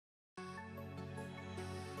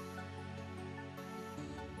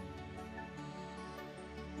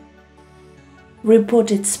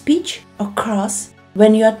Reported speech occurs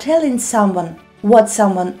when you are telling someone what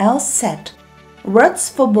someone else said. Words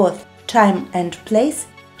for both time and place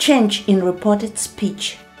change in reported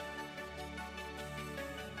speech.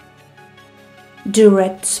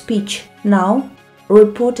 Direct speech now,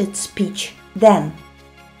 reported speech then.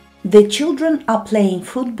 The children are playing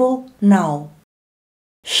football now.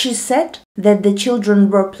 She said that the children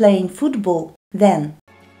were playing football then.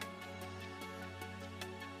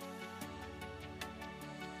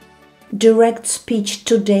 Direct speech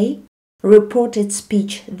today, reported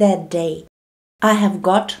speech that day. I have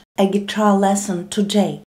got a guitar lesson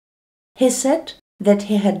today. He said that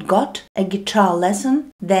he had got a guitar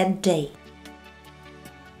lesson that day.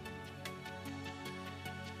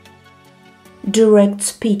 Direct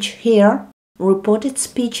speech here, reported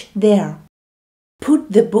speech there.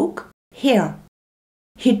 Put the book here.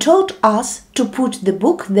 He told us to put the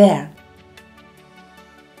book there.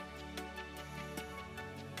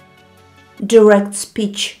 Direct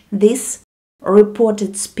speech this,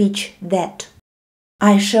 reported speech that.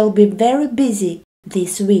 I shall be very busy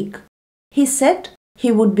this week. He said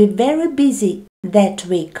he would be very busy that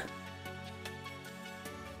week.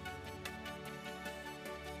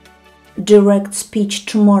 Direct speech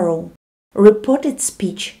tomorrow, reported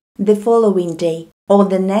speech the following day or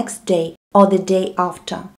the next day or the day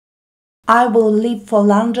after. I will leave for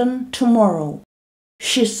London tomorrow.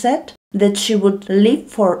 She said that she would leave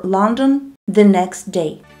for London the next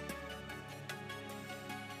day.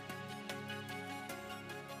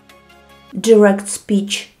 Direct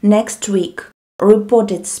speech next week,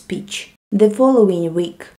 reported speech the following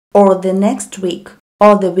week or the next week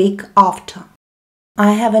or the week after.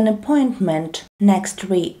 I have an appointment next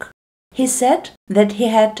week. He said that he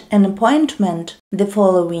had an appointment the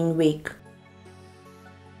following week.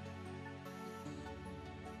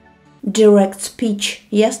 Direct speech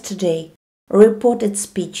yesterday, reported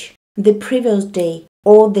speech the previous day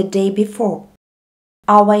or the day before.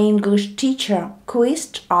 Our English teacher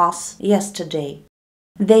quizzed us yesterday.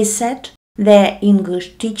 They said their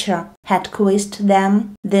English teacher had quizzed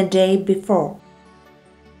them the day before.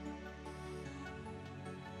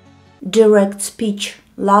 Direct speech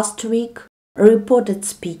last week, reported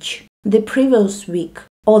speech the previous week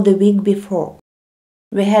or the week before.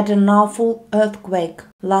 We had an awful earthquake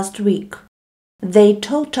last week. They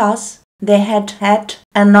told us they had had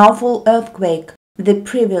an awful earthquake the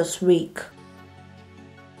previous week.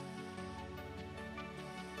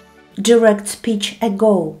 Direct speech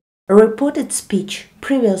ago, reported speech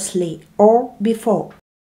previously or before.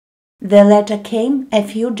 The letter came a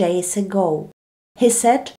few days ago. He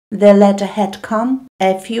said the letter had come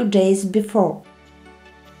a few days before.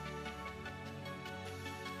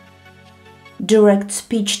 Direct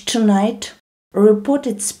speech tonight,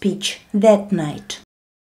 reported speech that night.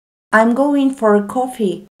 I'm going for a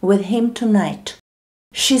coffee with him tonight.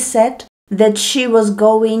 She said that she was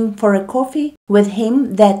going for a coffee with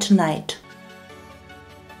him that night.